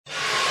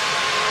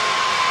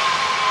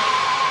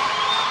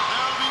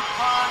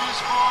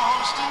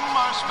roasting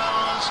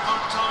marshmallows for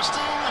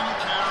toasting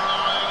and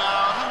caroling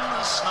out in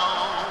the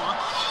snow.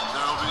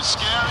 There'll be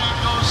scary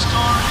ghost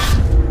stories.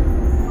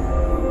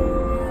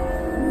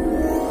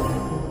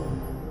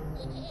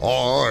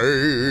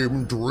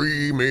 I'm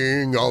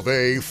dreaming of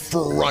a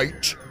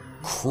fright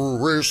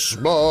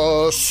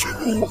Christmas.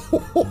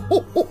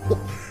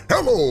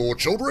 Hello,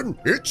 children!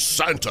 It's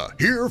Santa,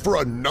 here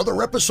for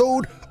another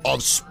episode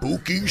of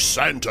Spooky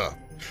Santa.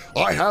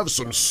 I have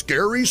some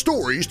scary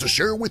stories to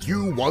share with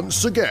you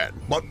once again,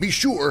 but be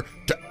sure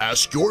to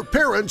ask your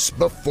parents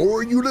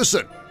before you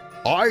listen.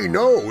 I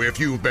know if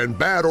you've been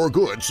bad or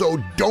good, so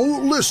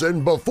don't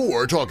listen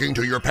before talking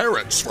to your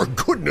parents, for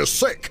goodness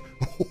sake!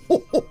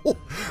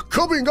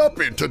 Coming up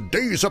in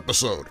today's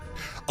episode,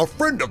 a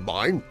friend of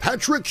mine,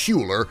 Patrick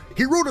Hewler,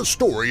 he wrote a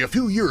story a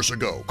few years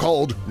ago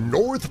called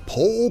North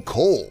Pole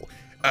Coal.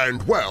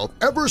 And well,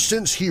 ever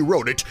since he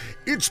wrote it,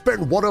 it's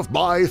been one of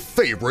my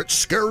favorite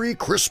scary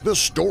Christmas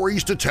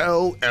stories to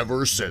tell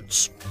ever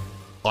since.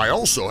 I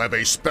also have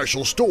a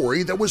special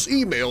story that was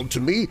emailed to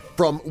me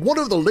from one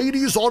of the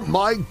ladies on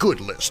my good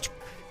list.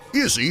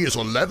 Izzy is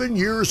 11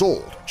 years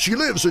old. She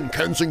lives in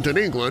Kensington,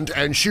 England,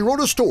 and she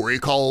wrote a story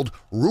called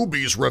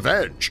Ruby's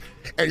Revenge,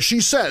 and she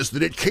says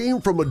that it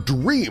came from a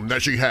dream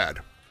that she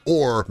had.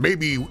 Or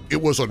maybe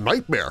it was a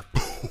nightmare.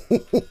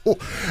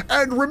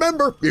 And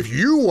remember, if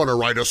you want to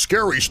write a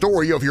scary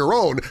story of your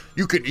own,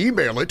 you can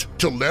email it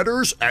to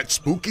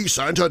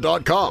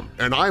letters@spookysanta.com,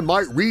 and I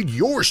might read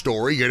your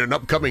story in an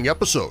upcoming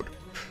episode.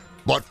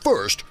 But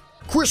first,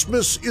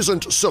 Christmas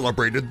isn't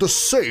celebrated the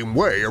same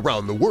way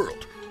around the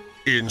world.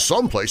 In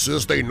some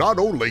places, they not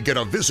only get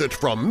a visit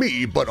from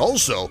me, but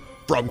also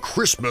from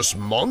Christmas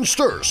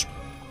monsters.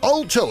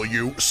 I'll tell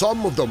you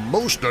some of the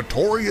most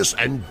notorious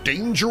and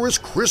dangerous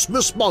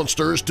Christmas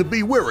monsters to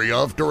be wary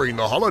of during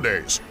the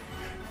holidays.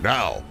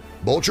 Now,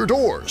 bolt your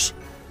doors,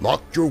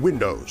 lock your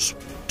windows,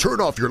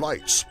 turn off your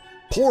lights,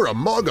 pour a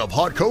mug of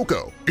hot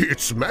cocoa –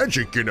 it's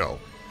magic, you know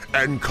 –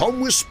 and come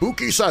with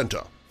Spooky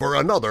Santa for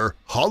another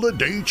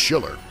holiday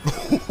chiller.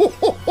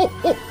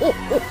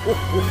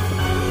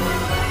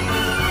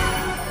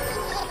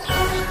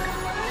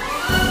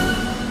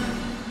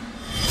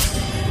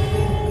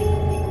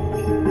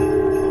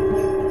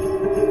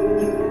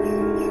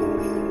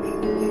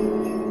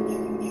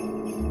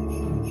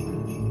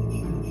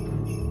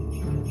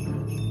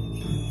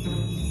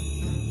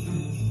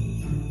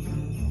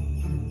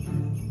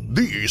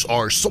 These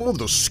are some of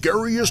the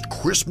scariest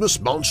Christmas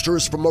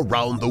monsters from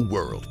around the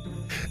world.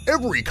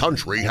 Every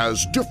country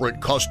has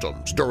different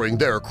customs during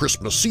their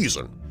Christmas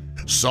season.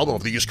 Some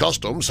of these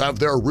customs have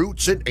their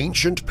roots in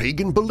ancient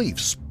pagan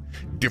beliefs.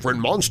 Different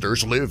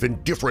monsters live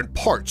in different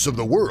parts of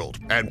the world,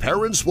 and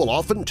parents will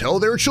often tell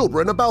their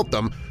children about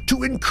them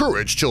to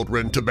encourage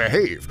children to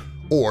behave.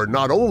 Or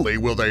not only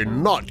will they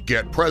not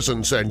get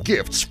presents and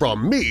gifts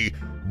from me,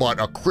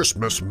 but a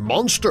Christmas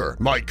monster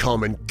might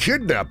come and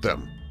kidnap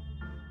them.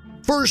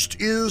 First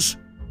is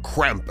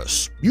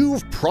Krampus.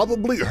 You've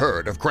probably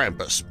heard of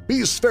Krampus.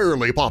 He's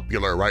fairly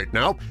popular right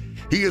now.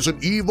 He is an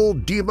evil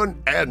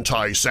demon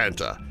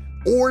anti-Santa,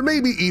 or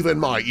maybe even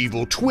my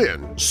evil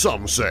twin,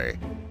 some say.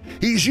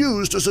 He's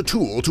used as a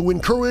tool to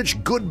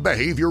encourage good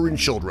behavior in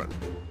children.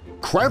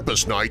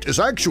 Krampus Night is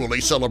actually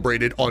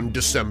celebrated on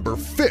December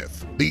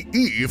 5th, the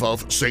eve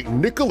of St.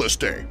 Nicholas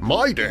Day,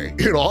 my day,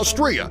 in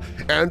Austria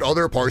and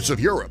other parts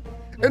of Europe.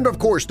 And of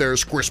course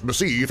there's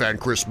Christmas Eve and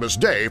Christmas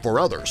Day for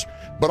others.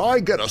 But I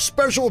get a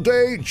special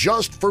day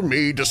just for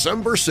me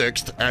December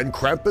 6th, and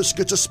Krampus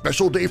gets a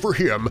special day for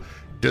him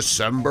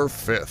December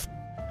 5th.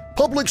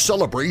 Public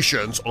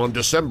celebrations on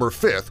December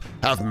 5th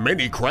have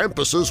many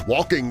Krampuses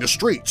walking the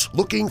streets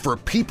looking for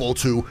people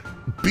to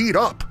beat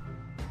up.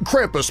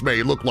 Krampus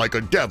may look like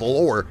a devil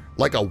or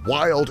like a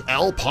wild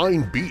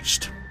alpine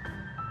beast.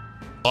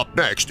 Up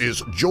next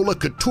is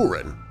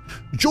Jólakaturin.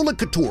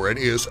 Jólakaturin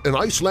is an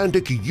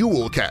Icelandic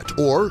Yule cat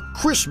or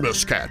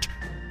Christmas cat,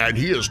 and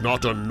he is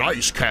not a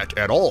nice cat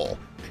at all.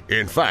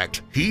 In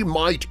fact, he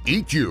might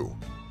eat you.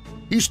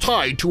 He's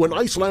tied to an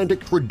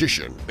Icelandic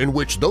tradition in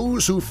which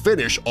those who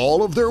finish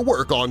all of their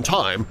work on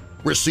time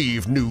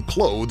receive new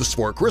clothes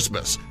for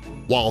Christmas,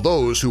 while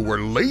those who were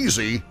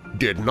lazy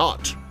did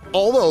not,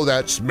 although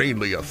that's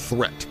mainly a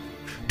threat.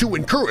 To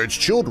encourage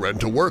children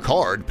to work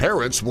hard,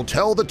 parents will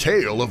tell the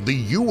tale of the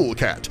Yule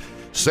cat,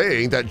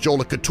 saying that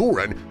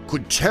Jólakaturin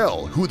could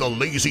tell who the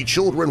lazy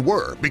children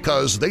were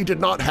because they did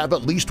not have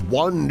at least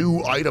one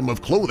new item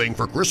of clothing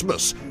for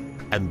Christmas,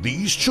 and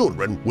these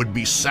children would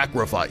be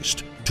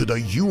sacrificed to the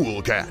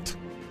Yule cat.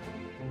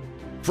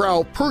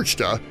 Frau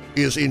Perchta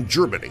is in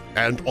Germany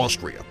and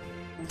Austria.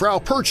 Frau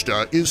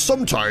Perchta is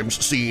sometimes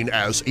seen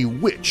as a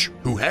witch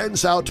who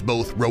hands out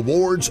both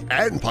rewards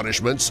and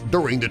punishments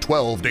during the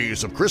 12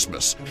 days of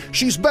Christmas.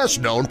 She's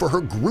best known for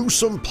her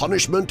gruesome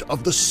punishment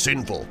of the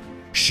sinful.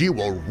 She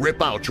will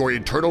rip out your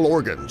internal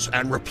organs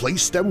and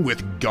replace them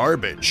with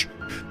garbage.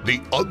 The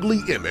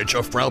ugly image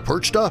of Frau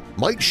Perchta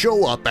might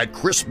show up at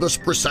Christmas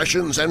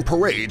processions and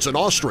parades in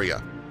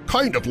Austria,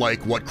 kind of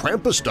like what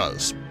Krampus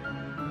does.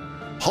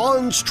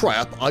 Hans'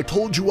 trap I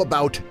told you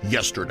about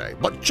yesterday,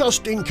 but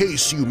just in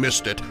case you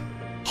missed it,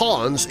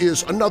 Hans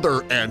is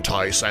another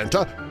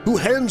anti-Santa who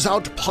hands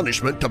out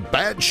punishment to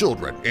bad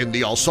children in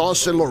the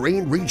Alsace and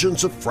Lorraine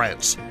regions of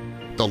France.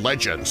 The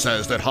legend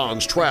says that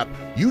Hans Trapp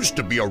used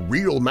to be a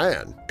real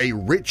man, a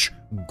rich,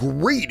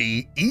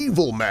 greedy,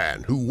 evil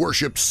man who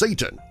worshipped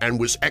Satan and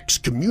was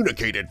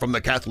excommunicated from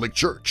the Catholic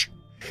Church.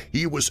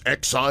 He was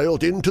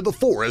exiled into the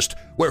forest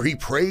where he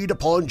preyed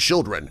upon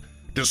children,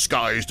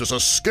 disguised as a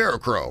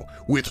scarecrow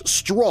with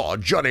straw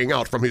jutting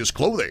out from his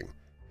clothing.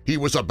 He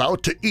was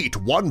about to eat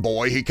one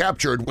boy he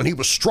captured when he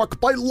was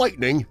struck by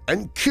lightning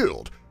and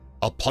killed,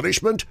 a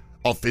punishment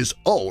of his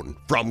own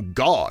from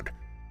God.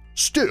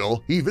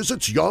 Still, he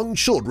visits young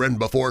children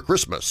before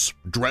Christmas,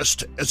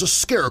 dressed as a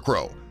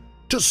scarecrow,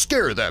 to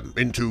scare them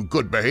into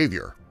good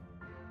behavior.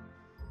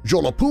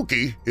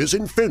 Joulupukki is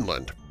in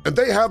Finland, and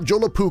they have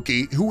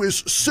Joulupukki who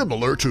is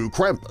similar to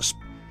Krampus.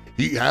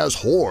 He has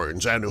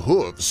horns and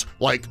hooves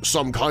like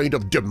some kind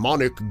of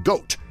demonic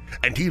goat,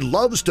 and he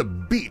loves to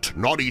beat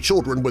naughty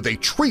children with a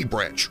tree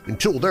branch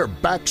until their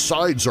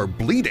backsides are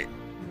bleeding.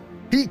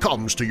 He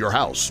comes to your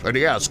house and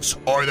he asks,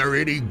 "Are there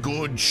any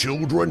good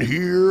children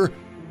here?"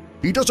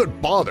 He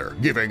doesn't bother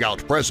giving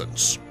out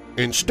presents.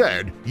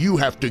 Instead, you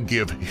have to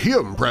give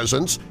him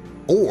presents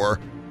or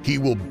he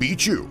will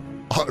beat you.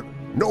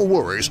 No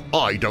worries,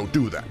 I don't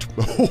do that.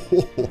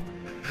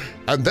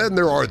 And then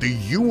there are the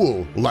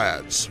Yule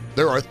lads.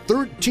 There are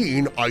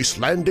 13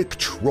 Icelandic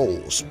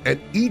trolls, and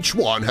each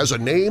one has a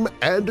name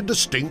and a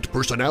distinct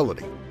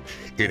personality.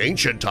 In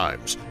ancient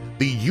times,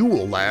 the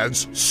Yule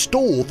lads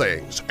stole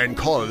things and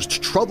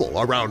caused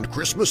trouble around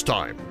Christmas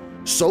time,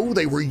 so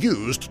they were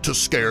used to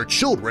scare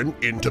children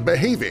into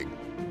behaving,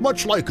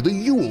 much like the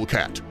Yule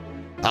cat.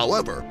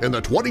 However, in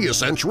the 20th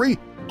century,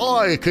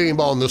 I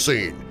came on the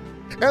scene,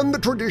 and the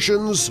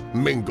traditions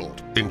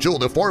mingled until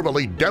the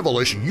formerly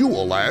devilish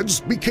Yule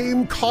lads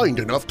became kind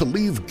enough to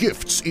leave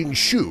gifts in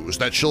shoes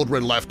that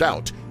children left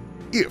out,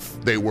 if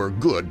they were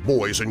good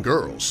boys and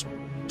girls.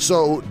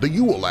 So the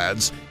Yule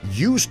lads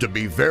used to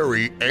be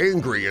very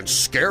angry and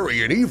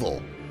scary and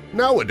evil.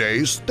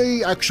 Nowadays,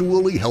 they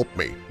actually help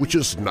me, which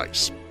is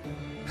nice.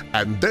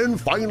 And then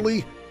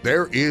finally,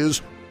 there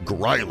is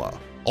Gryla.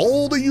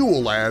 All the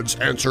Yule lads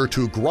answer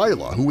to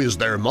Gryla, who is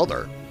their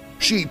mother.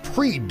 She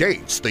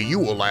predates the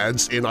Yule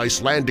lads in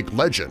Icelandic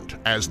legend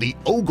as the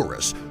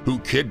ogress who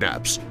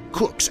kidnaps,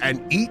 cooks,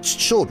 and eats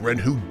children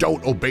who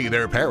don't obey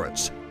their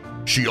parents.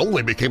 She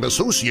only became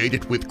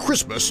associated with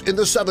Christmas in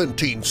the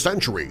 17th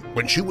century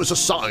when she was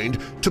assigned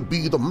to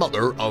be the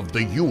mother of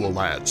the Yule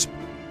lads.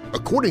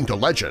 According to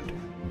legend,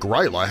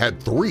 Gryla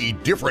had 3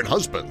 different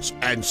husbands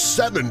and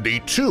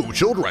 72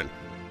 children,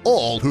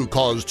 all who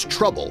caused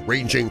trouble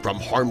ranging from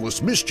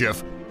harmless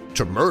mischief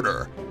to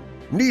murder.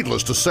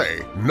 Needless to say,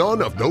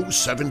 none of those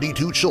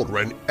 72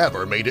 children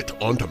ever made it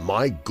onto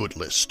my good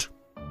list.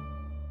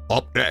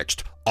 Up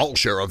next, I'll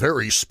share a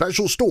very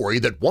special story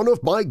that one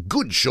of my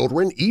good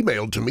children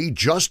emailed to me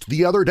just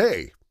the other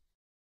day.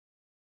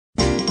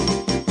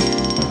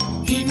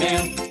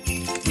 Email,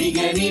 we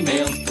get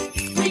email,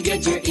 we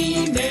get your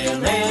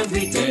email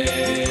every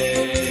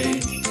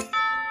day.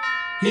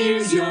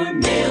 Here's your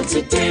mail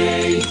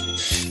today.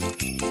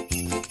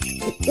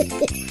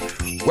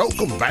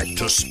 Welcome back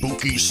to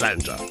Spooky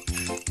Santa.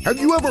 Have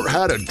you ever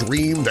had a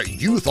dream that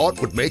you thought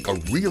would make a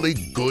really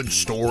good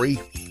story?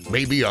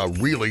 Maybe a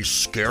really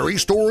scary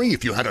story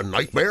if you had a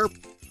nightmare?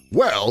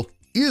 Well,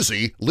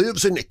 Izzy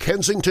lives in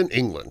Kensington,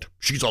 England.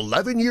 She's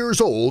 11 years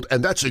old,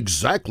 and that's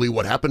exactly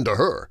what happened to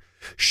her.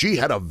 She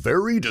had a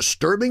very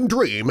disturbing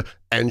dream,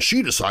 and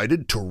she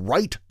decided to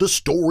write the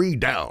story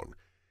down.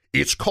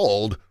 It's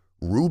called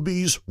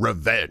Ruby's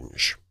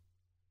Revenge.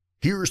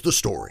 Here's the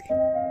story.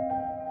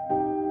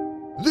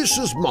 This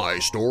is my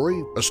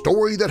story, a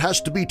story that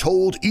has to be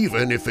told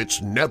even if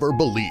it's never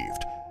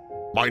believed.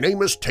 My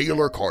name is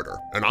Taylor Carter,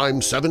 and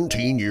I'm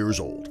 17 years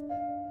old.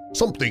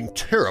 Something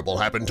terrible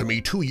happened to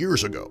me 2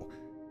 years ago.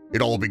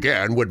 It all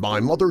began when my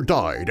mother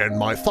died and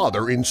my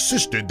father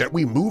insisted that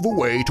we move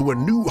away to a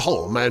new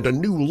home and a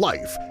new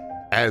life,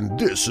 and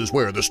this is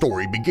where the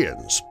story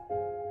begins.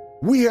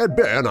 We had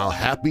been a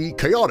happy,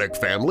 chaotic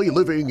family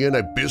living in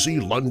a busy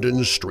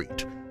London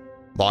street.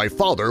 My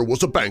father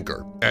was a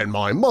banker, and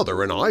my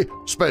mother and I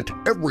spent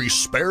every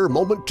spare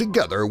moment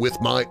together with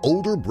my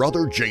older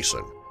brother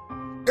Jason.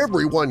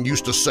 Everyone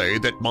used to say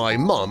that my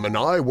mom and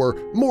I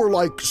were more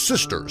like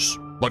sisters,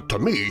 but to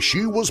me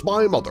she was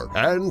my mother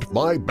and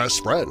my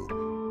best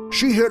friend.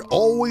 She had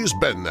always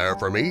been there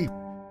for me.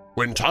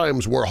 When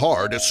times were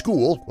hard at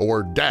school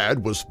or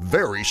Dad was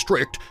very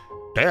strict,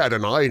 Dad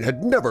and I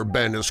had never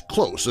been as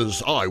close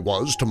as I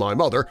was to my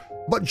mother,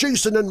 but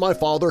Jason and my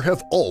father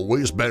have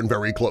always been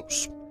very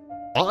close.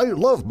 I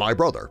love my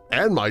brother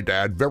and my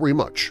dad very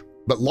much,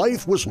 but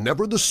life was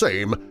never the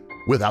same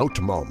without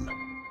Mom.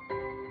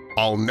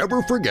 I'll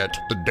never forget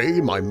the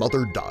day my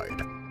mother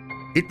died.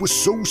 It was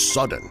so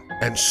sudden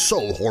and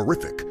so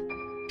horrific.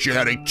 She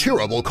had a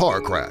terrible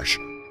car crash,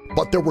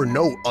 but there were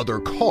no other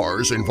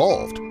cars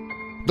involved.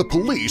 The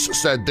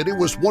police said that it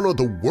was one of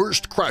the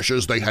worst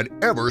crashes they had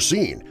ever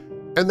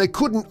seen, and they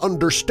couldn't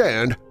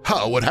understand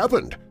how it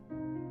happened.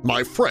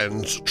 My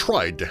friends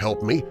tried to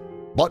help me,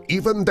 but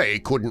even they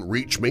couldn't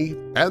reach me,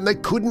 and they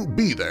couldn't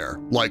be there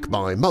like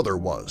my mother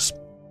was.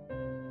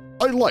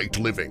 I liked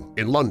living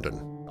in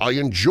London. I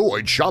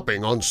enjoyed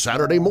shopping on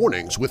Saturday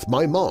mornings with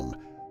my mom.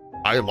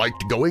 I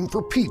liked going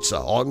for pizza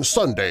on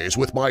Sundays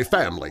with my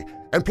family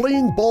and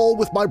playing ball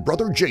with my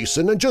brother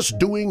Jason and just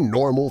doing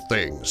normal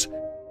things.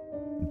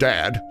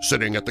 Dad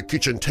sitting at the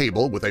kitchen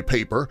table with a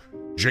paper,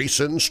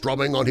 Jason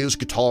strumming on his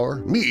guitar,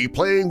 me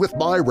playing with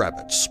my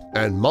rabbits,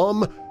 and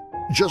Mom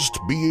just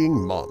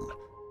being Mom.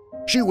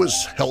 She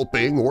was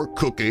helping or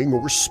cooking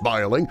or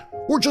smiling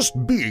or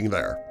just being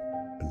there,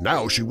 and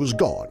now she was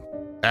gone,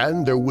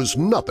 and there was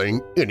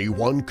nothing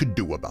anyone could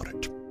do about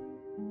it.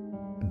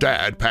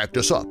 Dad packed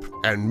us up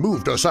and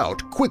moved us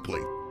out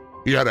quickly.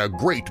 He had a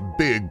great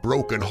big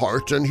broken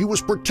heart and he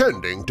was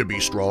pretending to be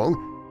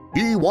strong.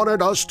 He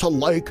wanted us to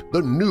like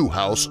the new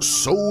house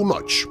so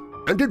much,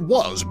 and it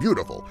was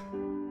beautiful.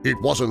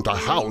 It wasn't a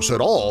house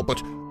at all,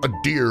 but a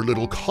dear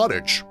little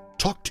cottage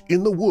tucked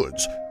in the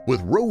woods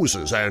with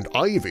roses and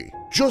ivy,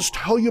 just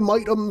how you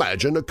might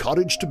imagine a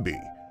cottage to be.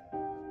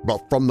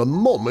 But from the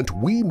moment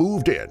we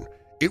moved in,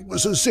 it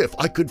was as if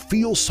I could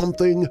feel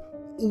something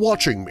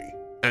watching me,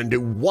 and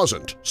it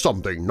wasn't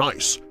something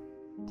nice.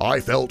 I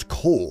felt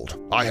cold,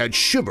 I had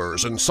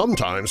shivers, and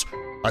sometimes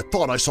I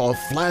thought I saw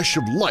a flash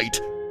of light,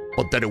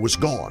 but then it was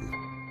gone.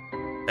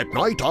 At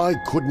night I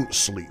couldn't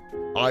sleep.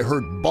 I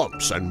heard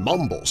bumps and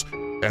mumbles,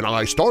 and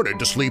I started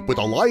to sleep with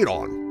a light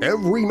on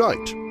every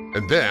night,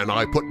 and then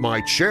I put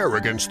my chair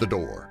against the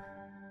door.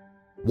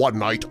 One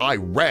night I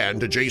ran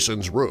to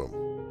Jason's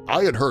room.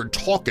 I had heard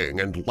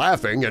talking and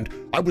laughing, and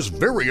I was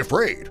very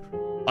afraid.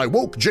 I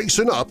woke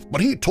Jason up,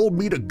 but he told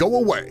me to go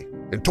away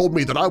and told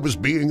me that I was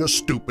being a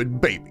stupid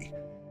baby.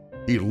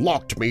 He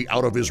locked me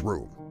out of his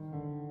room.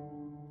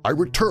 I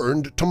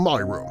returned to my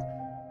room.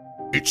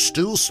 It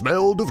still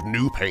smelled of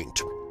new paint.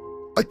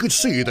 I could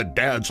see that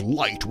Dad's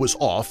light was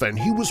off and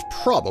he was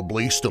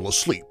probably still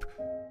asleep.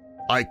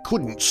 I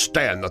couldn't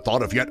stand the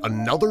thought of yet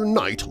another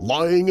night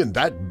lying in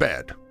that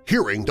bed,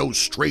 hearing those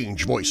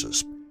strange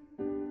voices.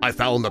 I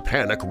found the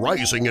panic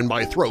rising in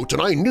my throat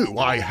and I knew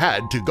I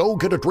had to go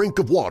get a drink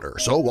of water,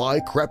 so I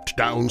crept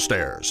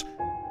downstairs.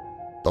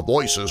 The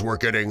voices were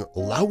getting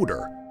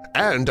louder,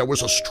 and there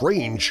was a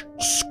strange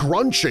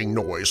scrunching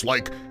noise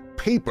like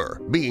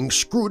paper being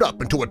screwed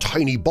up into a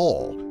tiny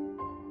ball.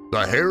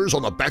 The hairs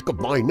on the back of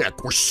my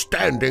neck were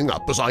standing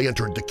up as I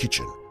entered the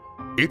kitchen.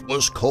 It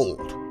was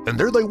cold, and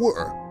there they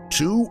were,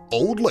 two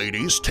old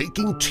ladies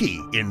taking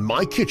tea in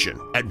my kitchen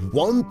at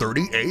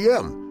 1:30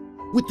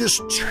 a.m., with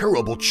this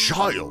terrible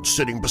child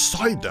sitting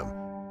beside them.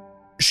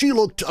 She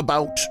looked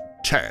about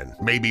 10,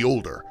 maybe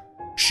older.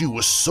 She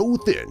was so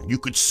thin you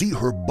could see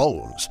her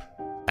bones,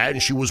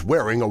 and she was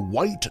wearing a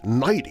white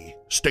nightie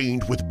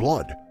stained with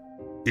blood.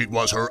 It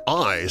was her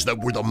eyes that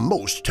were the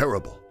most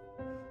terrible.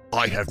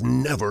 I have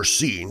never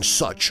seen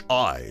such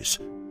eyes.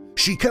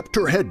 She kept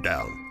her head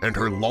down, and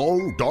her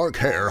long, dark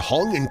hair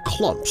hung in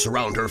clumps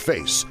around her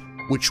face,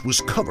 which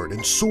was covered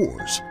in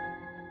sores.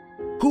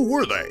 Who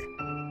were they?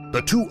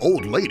 The two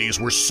old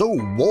ladies were so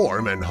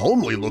warm and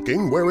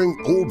homely-looking, wearing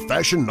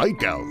old-fashioned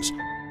nightgowns.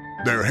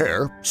 Their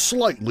hair,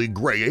 slightly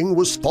graying,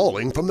 was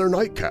falling from their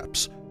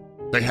nightcaps.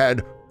 They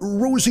had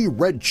rosy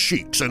red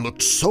cheeks and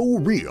looked so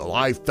real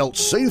I felt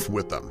safe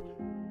with them.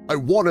 I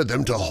wanted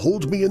them to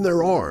hold me in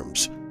their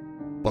arms.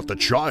 But the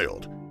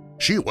child,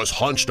 she was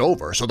hunched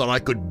over so that I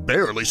could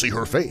barely see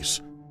her face.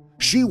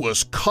 She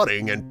was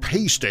cutting and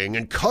pasting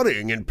and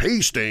cutting and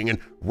pasting and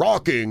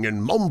rocking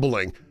and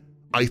mumbling.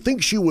 I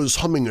think she was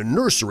humming a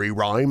nursery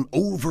rhyme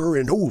over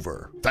and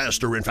over,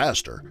 faster and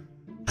faster.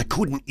 I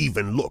couldn't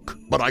even look,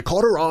 but I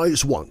caught her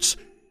eyes once,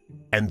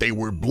 and they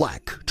were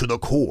black to the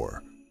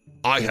core.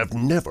 I have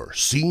never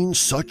seen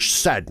such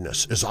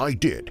sadness as I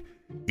did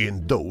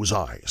in those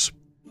eyes.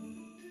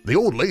 The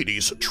old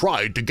ladies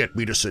tried to get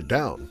me to sit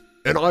down,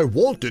 and I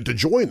wanted to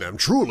join them,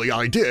 truly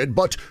I did,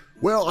 but,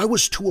 well, I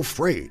was too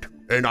afraid,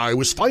 and I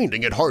was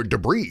finding it hard to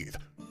breathe.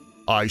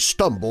 I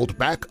stumbled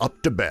back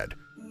up to bed.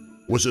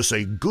 Was this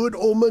a good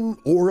omen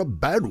or a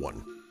bad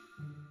one?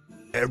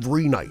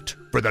 Every night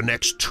for the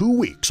next 2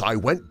 weeks I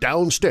went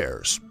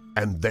downstairs,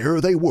 and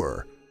there they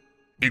were.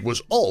 It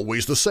was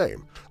always the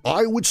same.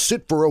 I would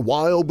sit for a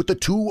while with the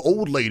two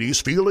old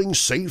ladies feeling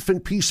safe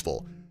and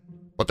peaceful,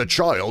 but the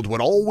child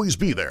would always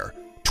be there,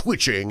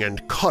 twitching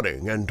and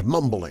cutting and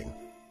mumbling.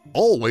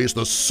 Always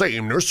the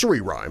same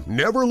nursery rhyme,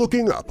 never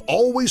looking up,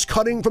 always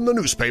cutting from the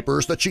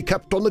newspapers that she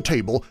kept on the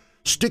table,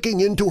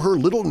 sticking into her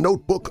little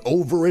notebook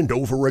over and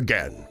over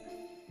again.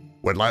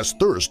 When last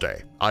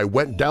Thursday I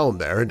went down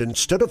there and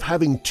instead of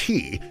having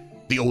tea,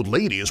 the old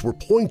ladies were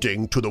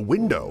pointing to the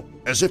window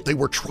as if they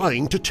were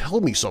trying to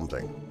tell me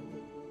something.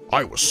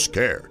 I was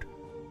scared.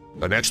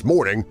 The next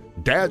morning,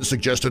 Dad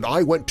suggested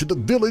I went to the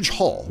village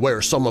hall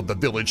where some of the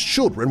village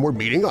children were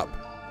meeting up.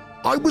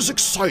 I was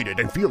excited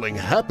and feeling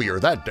happier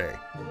that day.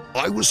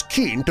 I was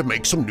keen to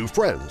make some new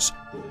friends.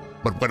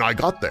 But when I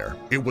got there,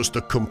 it was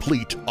the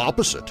complete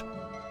opposite.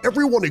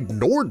 Everyone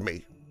ignored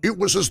me. It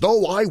was as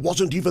though I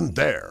wasn't even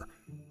there.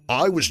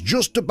 I was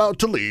just about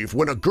to leave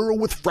when a girl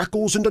with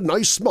freckles and a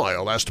nice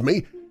smile asked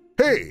me,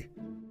 "Hey,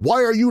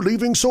 why are you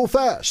leaving so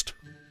fast?"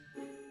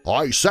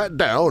 I sat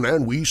down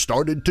and we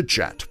started to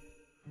chat.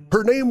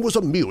 Her name was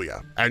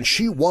Amelia, and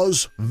she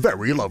was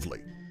very lovely.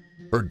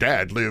 Her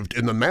dad lived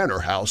in the manor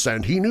house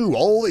and he knew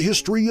all the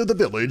history of the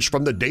village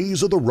from the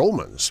days of the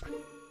Romans.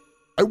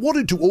 I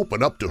wanted to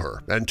open up to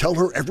her and tell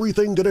her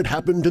everything that had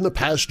happened in the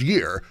past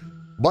year,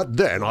 but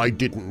then I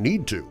didn't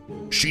need to.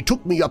 She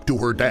took me up to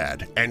her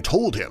dad and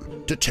told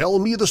him to tell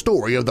me the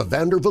story of the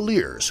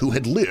Vandervilliers who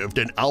had lived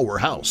in our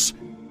house.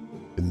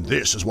 And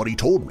this is what he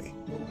told me.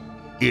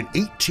 In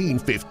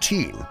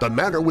 1815, the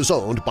manor was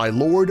owned by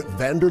Lord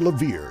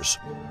Vandervilliers,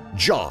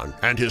 John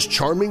and his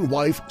charming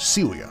wife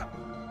Celia.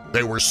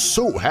 They were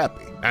so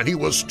happy, and he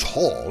was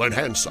tall and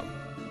handsome.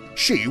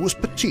 She was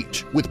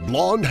petite, with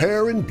blonde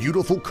hair and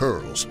beautiful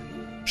curls.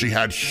 She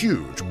had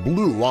huge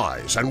blue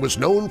eyes and was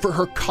known for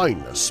her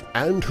kindness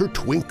and her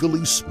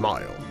twinkly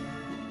smile.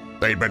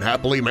 They'd been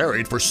happily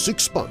married for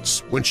 6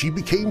 months when she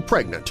became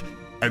pregnant,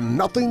 and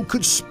nothing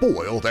could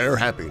spoil their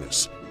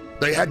happiness.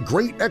 They had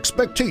great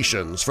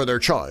expectations for their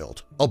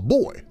child, a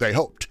boy, they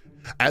hoped,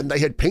 and they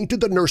had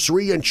painted the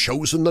nursery and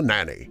chosen the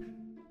nanny.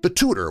 The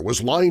tutor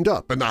was lined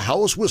up and the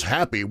house was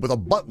happy with a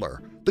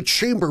butler, the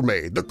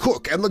chambermaid, the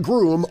cook, and the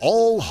groom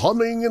all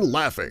humming and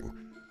laughing.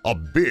 A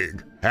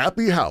big,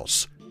 happy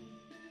house.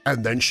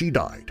 And then she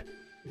died.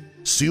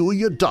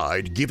 Celia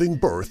died giving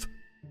birth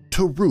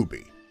to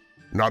Ruby.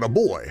 Not a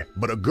boy,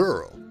 but a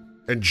girl.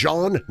 And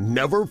John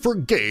never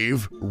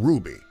forgave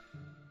Ruby.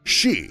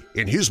 She,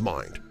 in his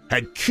mind,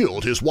 had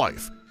killed his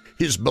wife,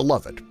 his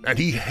beloved, and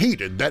he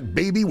hated that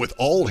baby with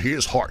all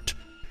his heart.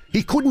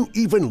 He couldn't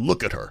even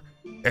look at her,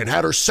 and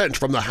had her sent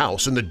from the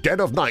house in the dead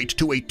of night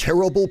to a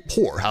terrible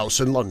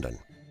poorhouse in London.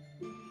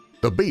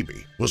 The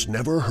baby was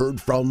never heard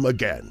from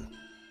again.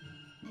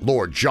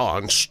 Lord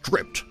John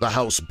stripped the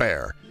house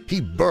bare. He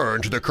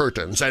burned the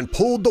curtains and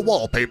pulled the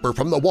wallpaper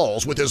from the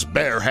walls with his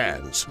bare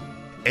hands.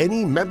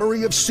 Any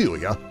memory of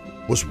Celia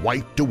was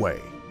wiped away.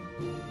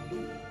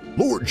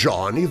 Lord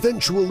John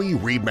eventually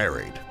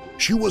remarried.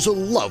 She was a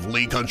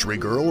lovely country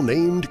girl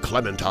named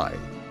Clementine.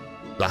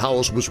 The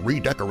house was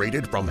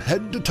redecorated from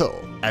head to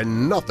toe,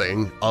 and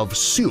nothing of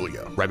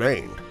Celia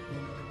remained.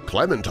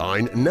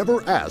 Clementine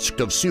never asked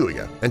of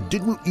Celia and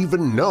didn't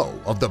even know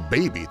of the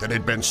baby that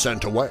had been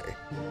sent away,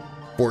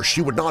 for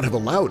she would not have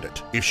allowed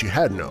it if she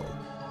had known.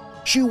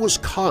 She was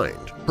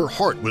kind, her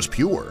heart was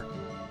pure.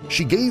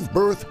 She gave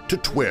birth to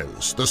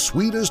twins, the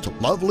sweetest,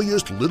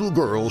 loveliest little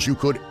girls you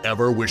could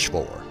ever wish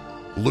for,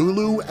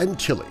 Lulu and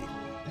Tilly.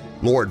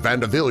 Lord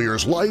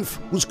Vandervilliers' life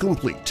was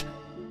complete,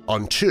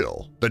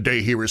 until the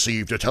day he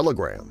received a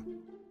telegram.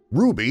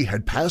 Ruby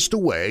had passed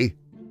away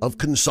of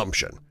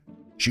consumption.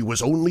 She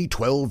was only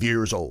 12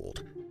 years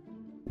old.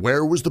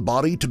 Where was the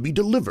body to be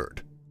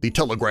delivered? The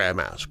telegram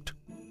asked.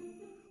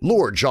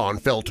 Lord John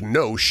felt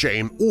no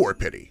shame or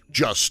pity,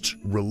 just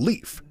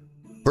relief.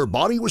 Her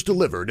body was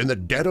delivered in the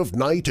dead of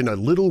night in a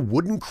little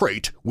wooden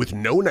crate with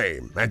no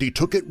name, and he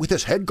took it with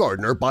his head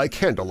gardener by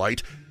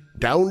candlelight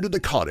down to the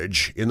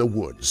cottage in the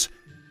woods.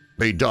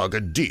 They dug a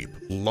deep,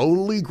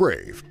 lonely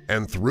grave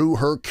and threw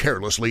her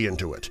carelessly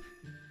into it.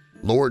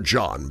 Lord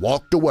John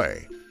walked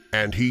away,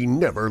 and he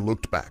never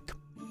looked back.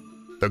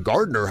 The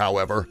gardener,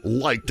 however,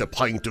 liked a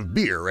pint of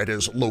beer at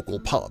his local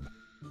pub.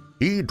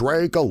 He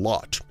drank a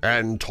lot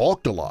and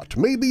talked a lot,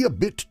 maybe a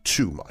bit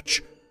too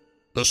much.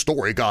 The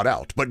story got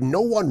out, but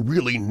no one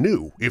really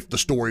knew if the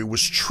story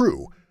was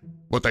true,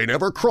 but they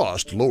never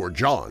crossed Lord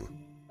John.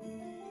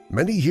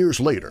 Many years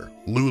later,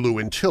 Lulu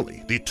and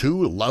Tilly, the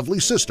two lovely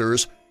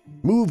sisters,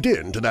 moved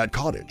into that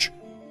cottage.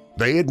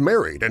 They had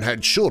married and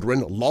had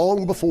children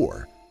long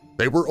before.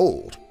 They were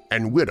old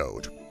and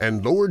widowed,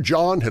 and Lord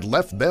John had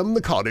left them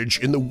the cottage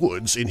in the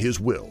woods in his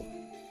will.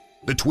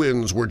 The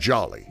twins were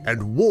jolly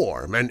and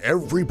warm, and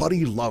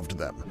everybody loved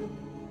them.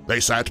 They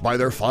sat by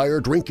their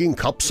fire drinking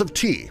cups of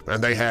tea,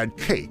 and they had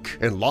cake,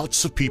 and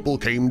lots of people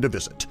came to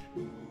visit.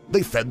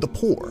 They fed the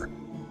poor.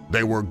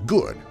 They were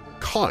good,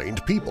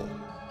 kind people.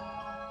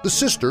 The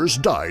sisters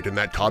died in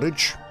that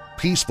cottage,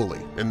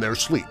 peacefully in their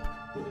sleep,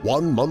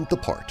 1 month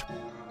apart,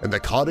 and the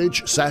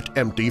cottage sat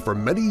empty for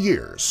many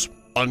years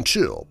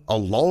until a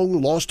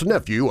long-lost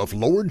nephew of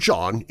Lord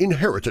John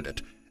inherited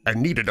it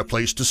and needed a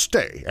place to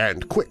stay,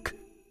 and quick.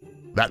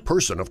 That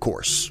person, of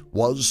course,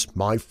 was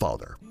my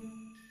father.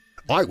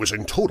 I was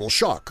in total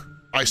shock.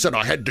 I said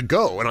I had to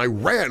go, and I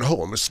ran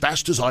home as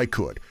fast as I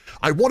could.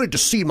 I wanted to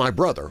see my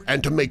brother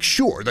and to make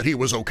sure that he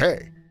was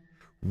okay.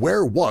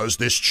 Where was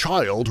this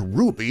child,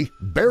 Ruby,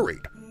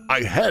 buried?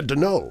 I had to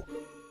know.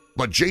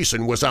 But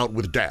Jason was out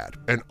with Dad,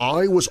 and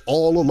I was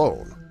all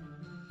alone.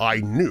 I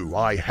knew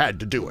I had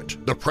to do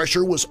it. The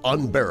pressure was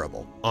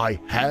unbearable. I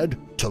had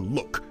to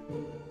look.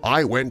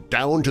 I went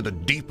down to the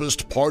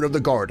deepest part of the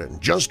garden,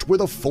 just where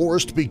the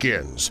forest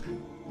begins.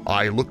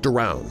 I looked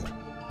around.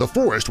 The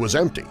forest was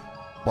empty,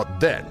 but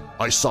then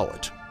I saw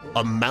it,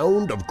 a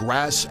mound of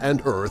grass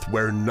and earth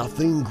where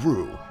nothing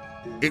grew.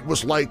 It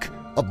was like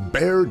a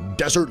bare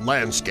desert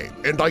landscape,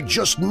 and I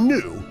just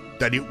knew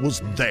that it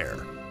was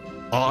there.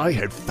 I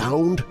had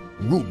found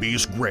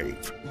Ruby's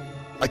grave.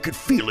 I could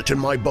feel it in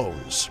my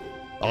bones.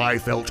 I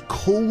felt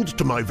cold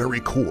to my very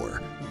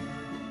core.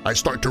 I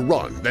start to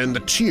run, then the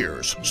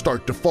tears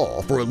start to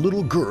fall for a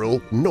little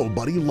girl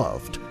nobody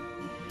loved.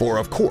 For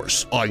of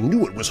course I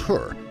knew it was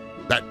her,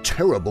 that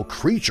terrible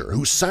creature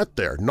who sat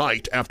there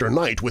night after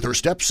night with her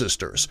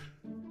stepsisters.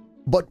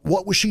 But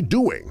what was she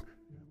doing?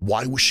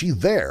 Why was she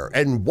there,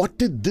 and what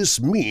did this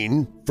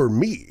mean for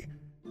me?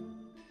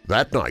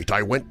 That night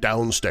I went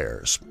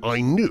downstairs.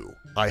 I knew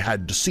I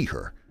had to see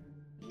her.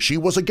 She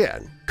was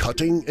again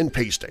cutting and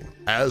pasting,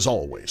 as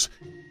always.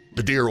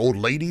 The dear old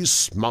ladies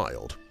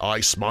smiled. I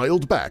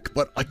smiled back,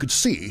 but I could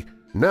see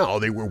now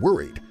they were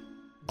worried.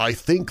 I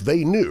think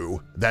they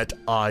knew that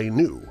I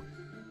knew.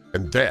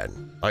 And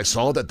then I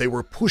saw that they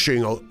were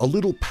pushing a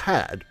little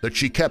pad that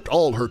she kept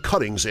all her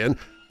cuttings in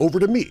over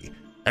to me,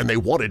 and they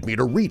wanted me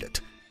to read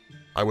it.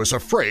 I was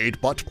afraid,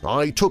 but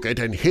I took it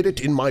and hid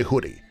it in my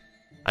hoodie.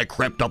 I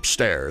crept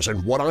upstairs,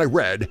 and what I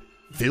read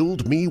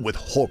filled me with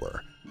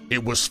horror.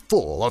 It was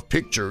full of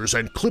pictures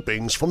and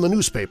clippings from the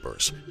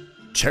newspapers.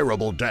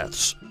 Terrible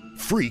deaths,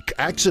 freak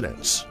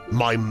accidents,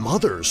 my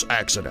mother's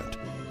accident.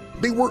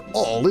 They were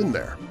all in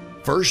there.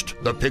 First,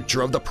 the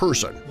picture of the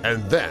person,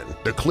 and then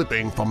the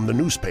clipping from the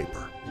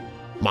newspaper.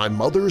 My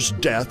mother's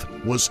death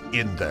was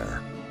in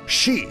there.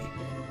 She,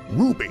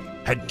 Ruby,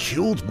 had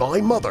killed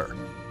my mother.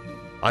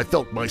 I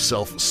felt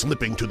myself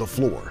slipping to the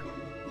floor.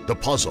 The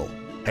puzzle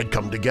had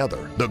come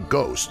together. The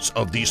ghosts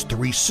of these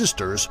three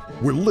sisters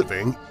were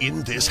living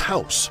in this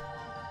house.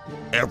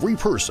 Every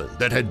person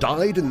that had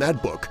died in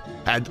that book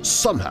had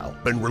somehow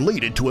been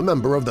related to a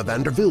member of the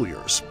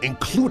Vandervilliers,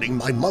 including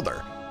my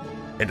mother.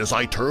 And as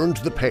I turned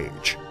the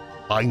page,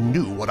 I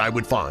knew what I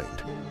would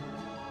find.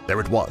 There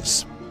it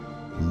was,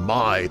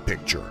 my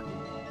picture.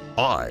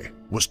 I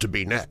was to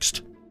be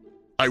next.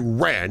 I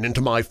ran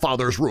into my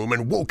father's room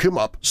and woke him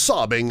up,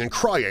 sobbing and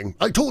crying.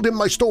 I told him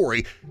my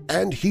story,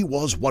 and he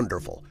was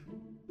wonderful.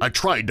 I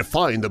tried to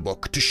find the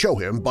book to show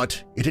him,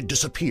 but it had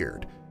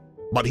disappeared.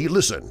 But he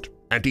listened,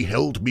 and he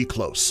held me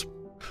close.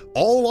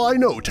 "All I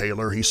know,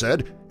 Taylor," he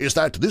said, "is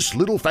that this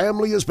little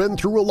family has been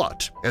through a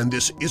lot, and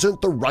this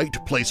isn't the right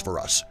place for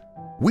us.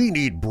 We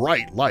need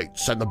bright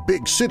lights and the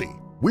big city.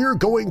 We're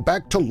going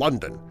back to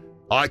London.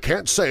 I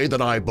can't say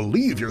that I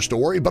believe your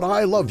story, but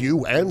I love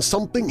you, and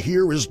something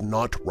here is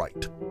not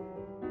right."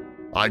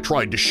 I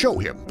tried to show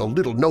him the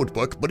little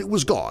notebook, but it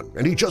was gone,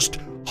 and he just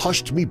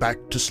hushed me back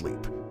to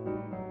sleep.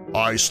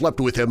 I slept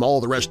with him all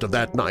the rest of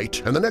that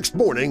night, and the next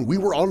morning we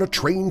were on a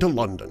train to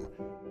London.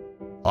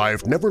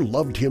 I've never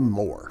loved him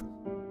more.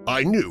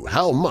 I knew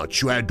how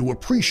much you had to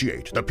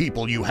appreciate the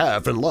people you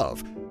have and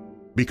love,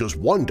 because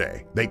one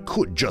day they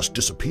could just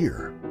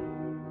disappear.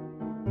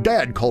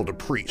 Dad called a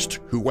priest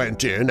who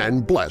went in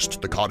and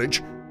blessed the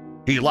cottage.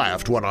 He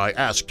laughed when I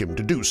asked him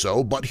to do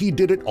so, but he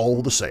did it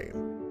all the same.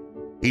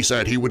 He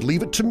said he would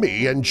leave it to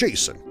me and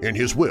Jason in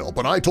his will,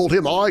 but I told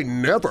him I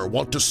never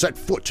want to set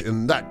foot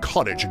in that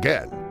cottage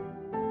again.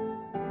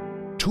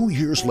 2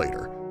 years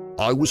later,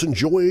 I was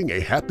enjoying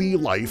a happy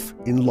life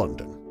in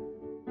London.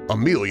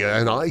 Amelia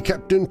and I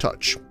kept in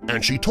touch,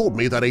 and she told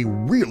me that a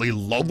really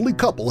lovely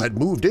couple had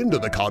moved into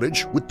the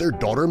cottage with their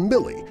daughter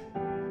Millie.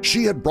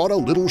 She had brought a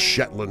little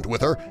Shetland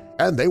with her,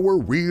 and they were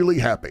really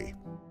happy.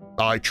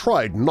 I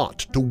tried not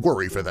to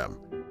worry for them.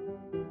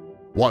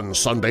 One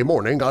Sunday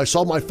morning I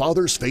saw my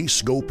father's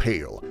face go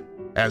pale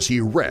as he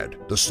read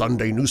the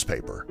Sunday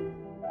newspaper.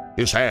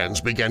 His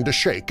hands began to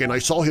shake, and I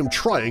saw him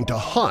trying to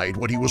hide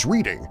what he was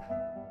reading.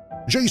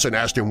 Jason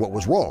asked him what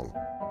was wrong.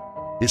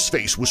 His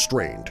face was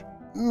strained.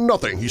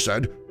 "Nothing," he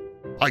said.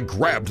 I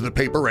grabbed the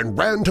paper and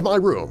ran to my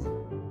room.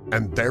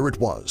 And there it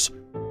was.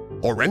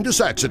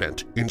 Horrendous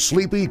accident in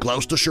sleepy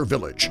Gloucestershire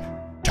village.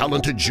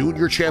 Talented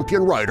junior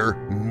champion rider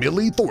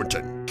Millie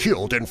Thornton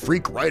killed in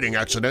freak riding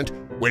accident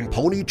when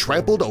pony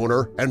trampled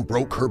owner and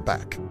broke her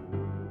back.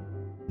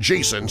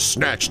 Jason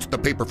snatched the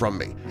paper from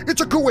me.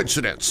 "It's a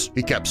coincidence,"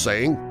 he kept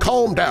saying.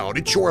 "Calm down,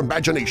 it's your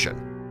imagination."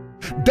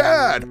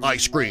 "Dad!" I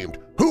screamed.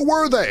 "Who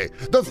were they?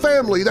 The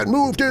family that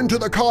moved into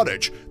the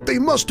cottage. They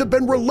must have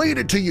been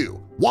related to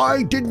you.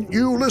 Why didn't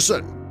you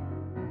listen?"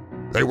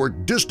 "They were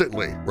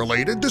distantly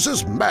related. This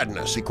is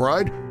madness," he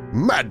cried.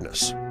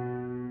 "Madness!"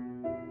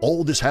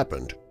 All this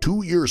happened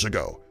 2 years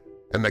ago,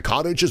 and the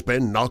cottage has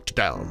been knocked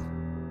down.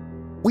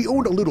 We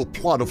own a little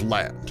plot of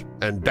land,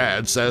 and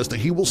Dad says that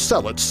he will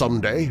sell it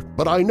someday,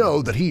 but I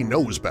know that he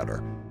knows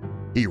better.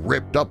 He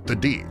ripped up the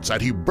deeds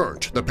and he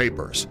burnt the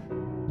papers.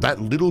 That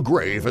little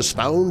grave has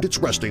found its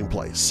resting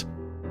place,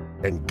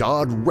 and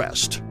God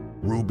rest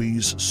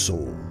Ruby's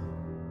soul.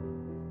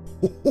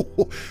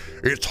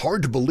 It's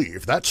hard to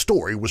believe that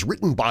story was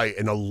written by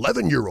an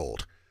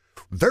 11-year-old.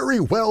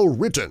 Very well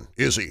written,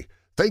 Izzy.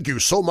 Thank you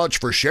so much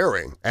for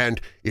sharing, and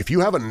if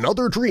you have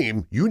another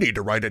dream, you need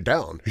to write it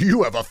down.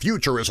 You have a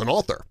future as an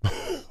author.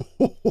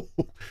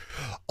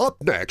 Up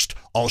next,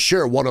 I'll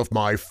share one of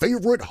my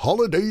favorite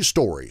holiday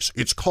stories.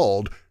 It's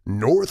called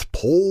North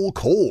Pole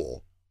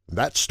Coal.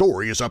 That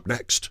story is up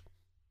next.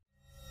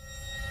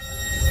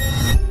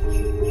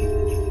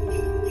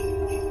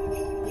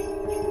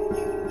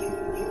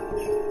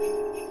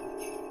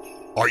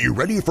 Are you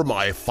ready for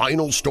my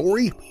final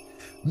story?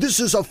 This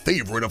is a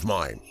favorite of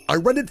mine. I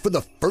read it for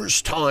the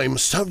first time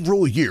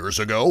several years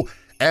ago,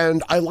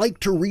 and I like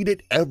to read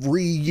it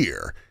every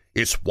year.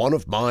 It's one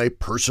of my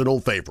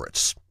personal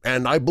favorites,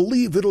 and I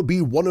believe it'll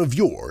be one of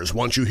yours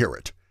once you hear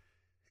it.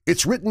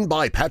 It's written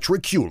by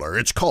Patrick Hewler.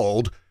 It's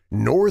called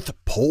North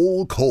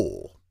Pole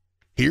Coal.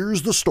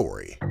 Here's the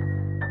story.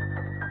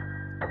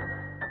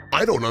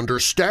 I don't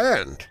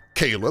understand.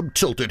 Caleb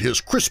tilted his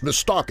Christmas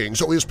stocking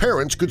so his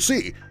parents could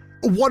see.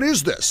 What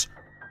is this?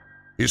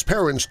 His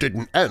parents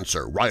didn't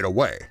answer right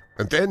away,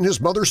 and then his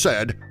mother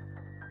said,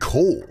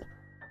 coal.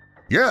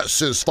 Yes,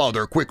 his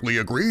father quickly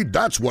agreed,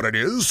 that's what it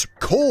is,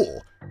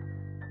 coal.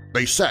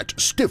 They sat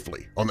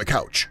stiffly on the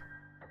couch.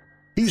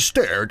 He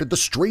stared at the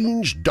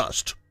strange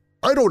dust.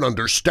 I don't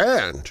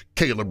understand,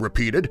 Caleb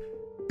repeated.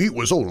 He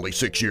was only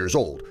 6 years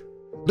old.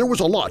 There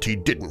was a lot he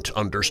didn't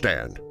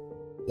understand.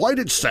 Why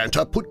did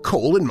Santa put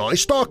coal in my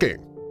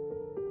stocking?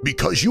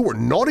 Because you were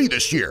naughty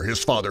this year,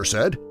 his father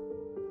said.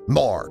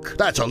 Mark,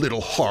 that's a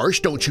little harsh,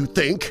 don't you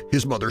think?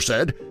 His mother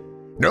said.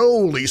 No,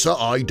 Lisa,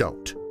 I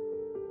don't.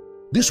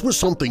 This was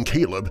something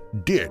Caleb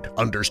did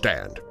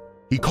understand.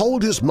 He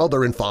called his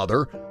mother and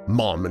father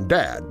Mom and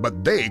Dad,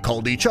 but they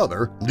called each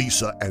other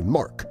Lisa and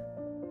Mark.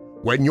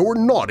 When you're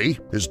naughty,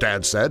 his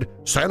dad said,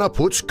 Santa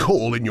puts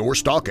coal in your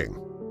stocking.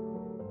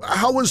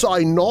 How was I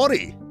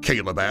naughty?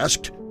 Caleb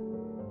asked.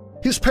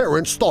 His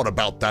parents thought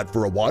about that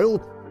for a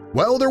while.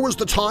 Well, there was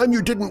the time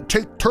you didn't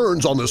take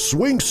turns on the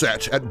swing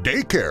set at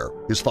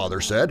daycare, his father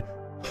said.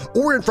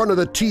 Or in front of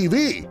the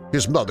TV,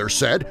 his mother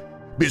said.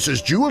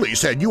 Mrs. Julie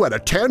said you had a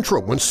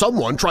tantrum when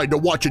someone tried to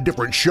watch a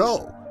different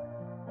show.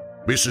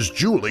 Mrs.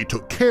 Julie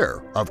took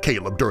care of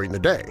Caleb during the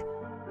day.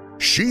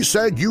 She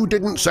said you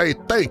didn't say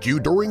thank you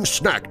during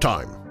snack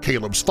time,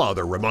 Caleb's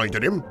father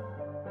reminded him.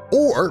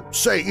 Or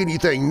say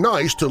anything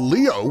nice to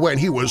Leo when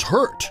he was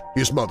hurt,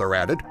 his mother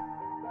added.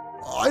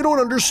 I don't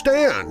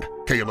understand,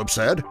 Caleb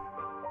said.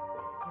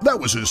 That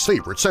was his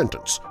favorite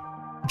sentence.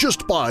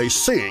 Just by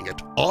saying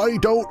it, I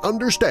don't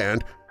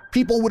understand,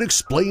 people would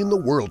explain the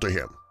world to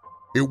him.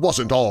 It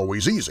wasn't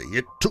always easy.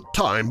 It took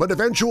time, but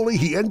eventually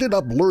he ended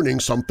up learning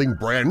something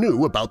brand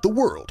new about the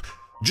world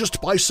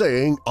just by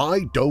saying,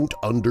 I don't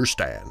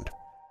understand.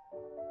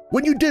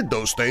 When you did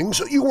those things,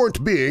 you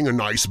weren't being a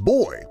nice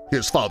boy,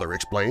 his father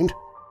explained.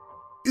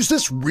 Is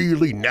this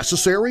really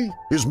necessary?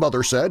 His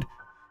mother said.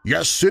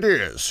 Yes, it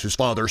is, his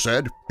father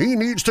said. He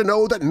needs to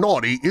know that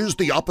naughty is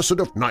the opposite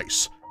of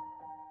nice.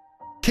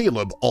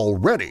 Caleb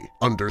already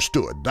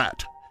understood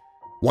that.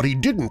 What he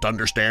didn't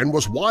understand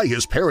was why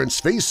his parents'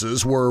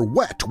 faces were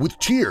wet with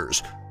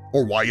tears,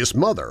 or why his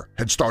mother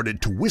had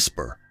started to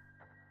whisper.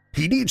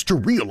 He needs to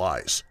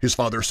realize, his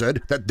father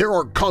said, that there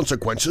are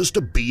consequences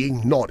to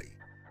being naughty.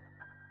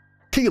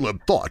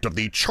 Caleb thought of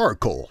the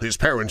charcoal his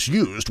parents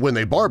used when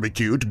they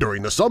barbecued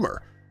during the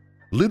summer.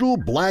 Little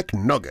black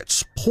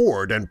nuggets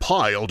poured and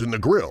piled in the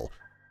grill.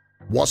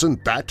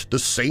 Wasn't that the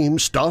same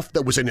stuff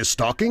that was in his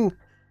stocking?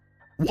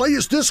 Why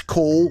is this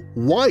coal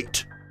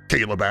white?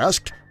 Caleb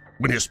asked.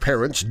 When his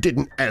parents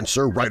didn't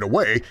answer right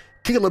away,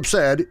 Caleb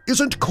said,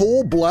 Isn't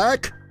coal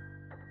black?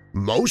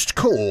 Most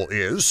coal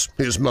is,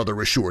 his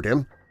mother assured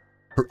him.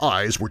 Her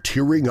eyes were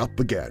tearing up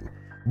again.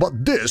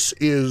 But this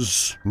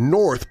is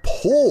North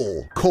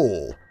Pole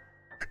coal.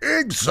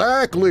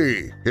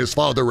 Exactly, his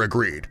father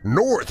agreed.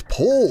 North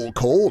Pole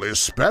coal is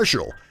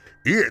special.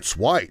 It's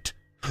white.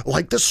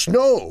 Like the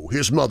snow,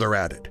 his mother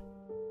added.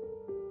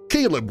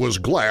 Caleb was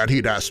glad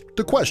he'd asked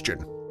the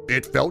question.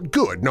 It felt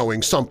good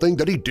knowing something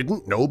that he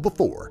didn't know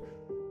before.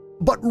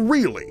 But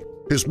really,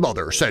 his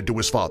mother said to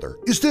his father,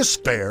 is this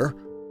fair?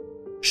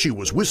 She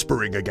was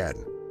whispering again.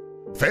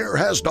 Fair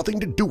has nothing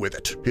to do with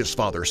it, his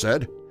father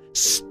said.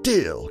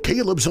 Still,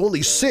 Caleb's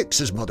only 6,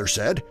 his mother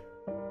said.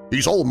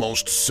 He's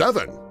almost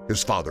 7,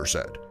 his father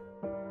said.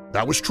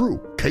 That was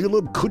true.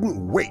 Caleb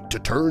couldn't wait to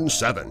turn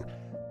 7.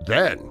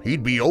 Then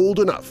he'd be old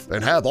enough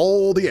and have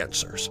all the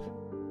answers.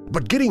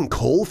 But getting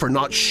coal for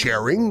not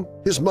sharing,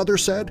 his mother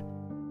said.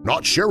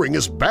 Not sharing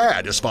is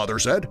bad, his father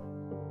said.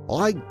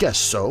 I guess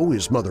so,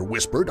 his mother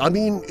whispered. I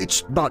mean,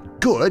 it's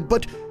not good,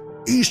 but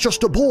he's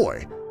just a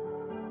boy.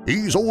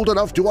 He's old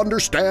enough to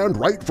understand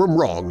right from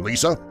wrong,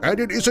 Lisa, and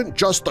it isn't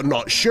just the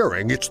not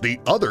sharing, it's the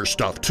other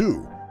stuff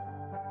too.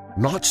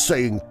 Not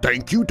saying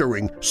thank you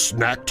during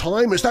snack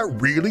time, is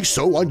that really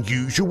so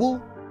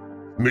unusual?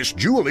 Miss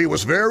Julie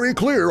was very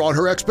clear on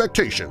her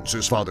expectations,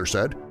 his father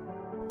said.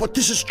 But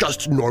this is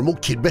just normal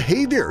kid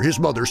behavior, his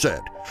mother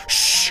said.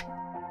 Shh!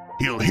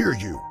 He'll hear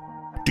you.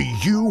 Do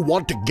you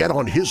want to get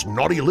on his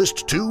naughty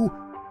list too?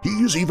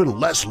 He's even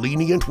less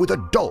lenient with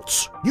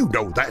adults, you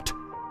know that.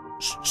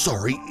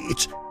 Sorry,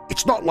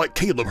 it's not like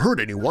Caleb hurt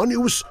anyone. It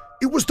was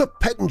the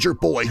Pettinger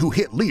boy who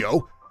hit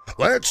Leo.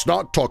 Let's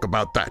not talk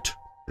about that,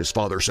 his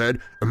father said.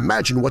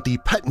 Imagine what the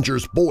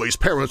Pettinger's boy's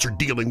parents are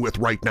dealing with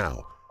right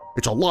now.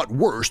 It's a lot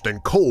worse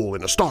than coal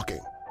in a stocking.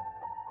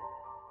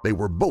 They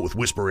were both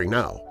whispering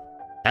now,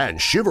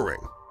 and shivering.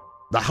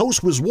 The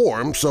house was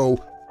warm, so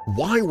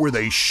why were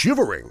they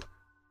shivering?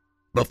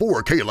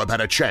 Before Caleb had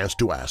a chance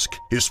to ask,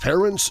 his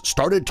parents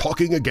started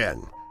talking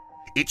again.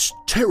 "It's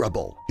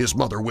terrible," his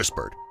mother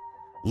whispered.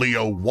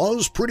 "Leo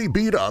was pretty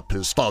beat up,"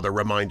 his father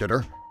reminded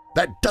her.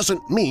 "That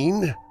doesn't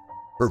mean—"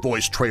 Her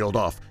voice trailed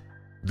off.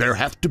 "There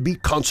have to be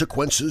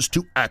consequences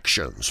to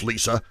actions,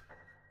 Lisa."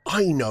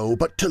 "I know,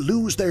 but to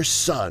lose their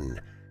son—"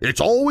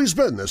 "It's always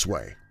been this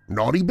way.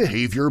 Naughty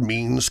behavior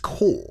means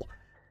coal.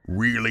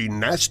 Really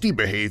nasty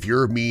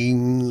behavior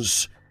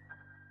means—"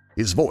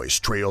 His voice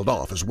trailed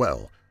off as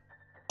well.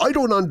 "I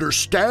don't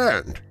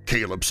understand,"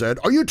 Caleb said.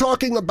 "Are you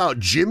talking about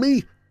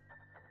Jimmy?"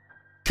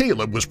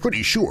 Caleb was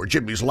pretty sure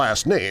Jimmy's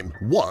last name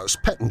was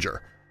Pettinger.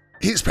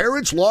 "His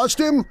parents lost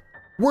him?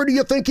 Where do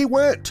you think he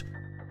went?"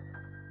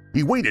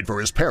 He waited for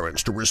his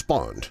parents to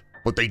respond,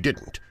 but they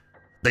didn't.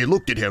 They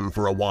looked at him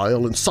for a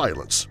while in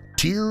silence,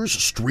 tears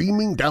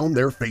streaming down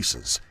their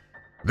faces.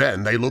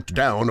 Then they looked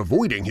down,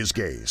 avoiding his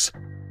gaze.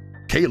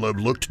 Caleb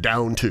looked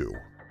down too,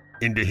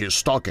 into his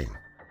stocking,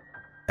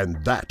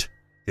 and that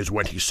is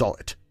when he saw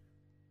it.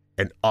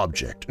 An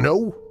object.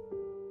 No,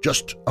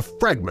 just a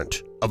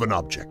fragment of an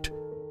object.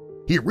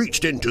 He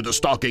reached into the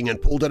stocking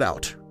and pulled it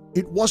out.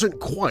 It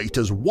wasn't quite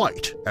as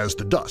white as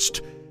the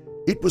dust.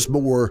 It was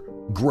more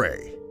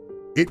gray.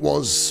 It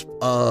was,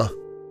 "Why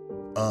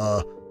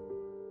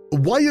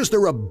is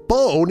there a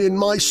bone in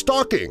my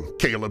stocking?"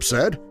 Caleb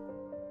said.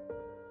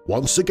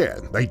 Once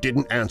again, they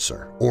didn't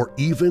answer or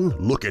even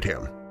look at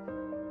him.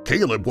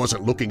 Caleb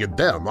wasn't looking at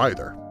them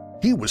either.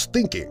 He was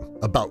thinking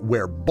about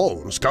where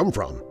bones come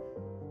from.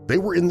 They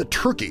were in the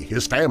turkey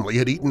his family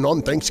had eaten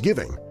on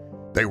Thanksgiving.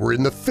 They were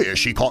in the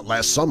fish he caught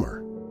last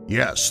summer.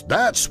 Yes,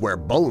 that's where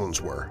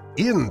bones were,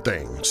 in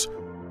things.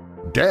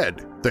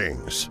 Dead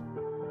things.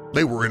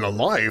 They were in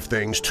alive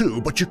things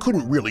too, but you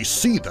couldn't really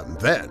see them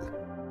then.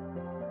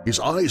 His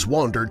eyes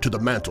wandered to the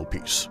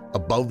mantelpiece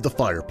above the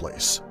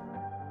fireplace,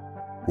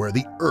 where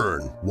the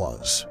urn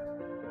was,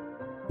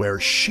 where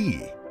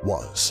she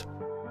was,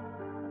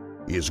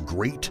 his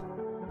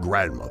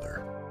great-grandmother.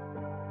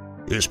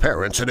 His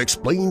parents had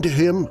explained to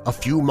him a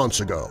few months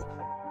ago,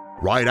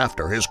 right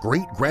after his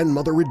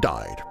great-grandmother had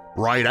died,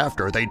 right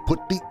after they'd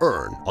put the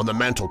urn on the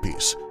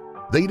mantelpiece.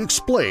 They'd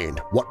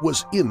explained what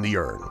was in the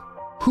urn,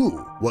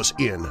 who was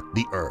in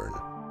the urn.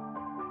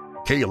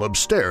 Caleb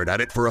stared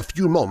at it for a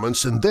few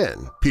moments and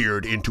then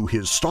peered into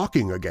his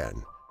stocking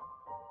again.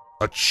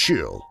 A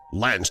chill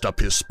lanced up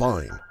his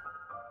spine.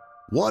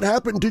 "What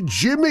happened to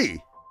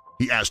Jimmy?"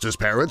 he asked his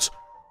parents.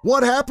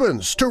 "What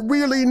happens to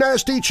really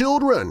nasty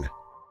children?"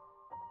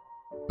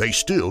 They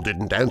still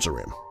didn't answer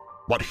him,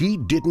 but he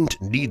didn't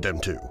need them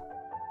to.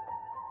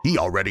 He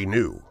already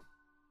knew.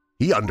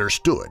 He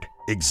understood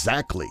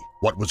exactly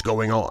what was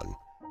going on,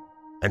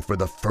 and for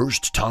the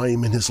first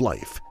time in his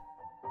life,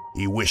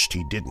 he wished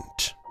he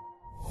didn't.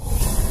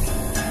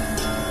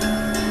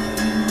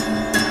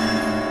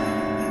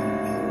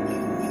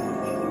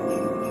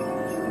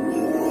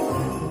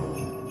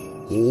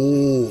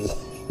 Oh,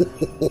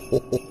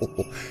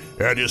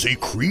 that is a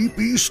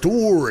creepy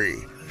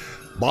story.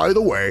 By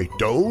the way,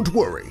 don't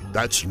worry,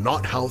 that's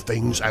not how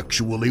things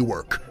actually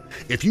work.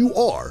 If you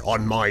are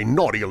on my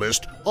naughty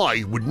list,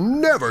 I would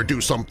never do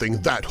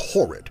something that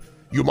horrid.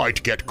 You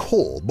might get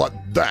coal, but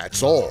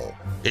that's all.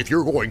 If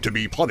you're going to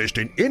be punished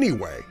in any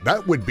way,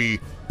 that would be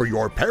for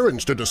your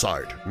parents to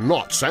decide,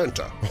 not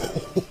Santa.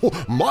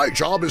 My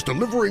job is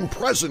delivering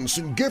presents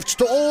and gifts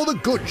to all the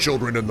good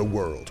children in the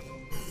world.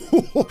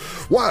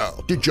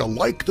 Well, did you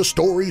like the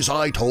stories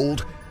I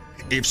told?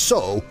 If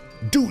so,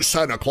 do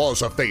Santa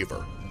Claus a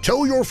favor.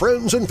 Tell your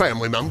friends and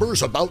family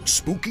members about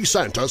Spooky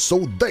Santa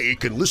so they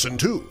can listen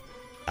too.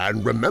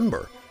 And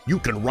remember, you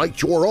can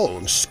write your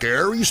own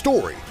scary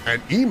story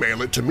and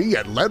email it to me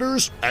at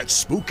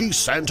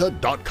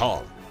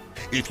letters@spookysanta.com.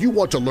 If you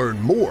want to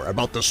learn more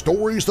about the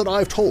stories that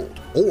I've told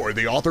or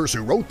the authors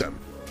who wrote them,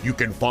 you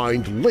can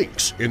find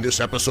links in this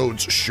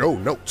episode's show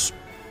notes.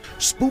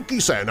 Spooky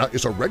Santa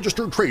is a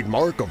registered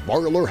trademark of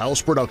Marlar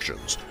House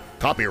Productions.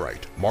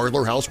 Copyright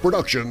Marlar House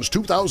Productions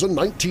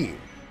 2019.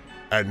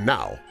 And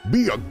now,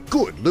 be a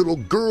good little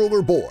girl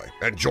or boy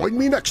and join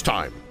me next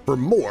time for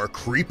more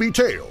creepy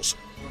tales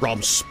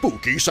from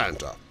Spooky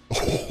Santa.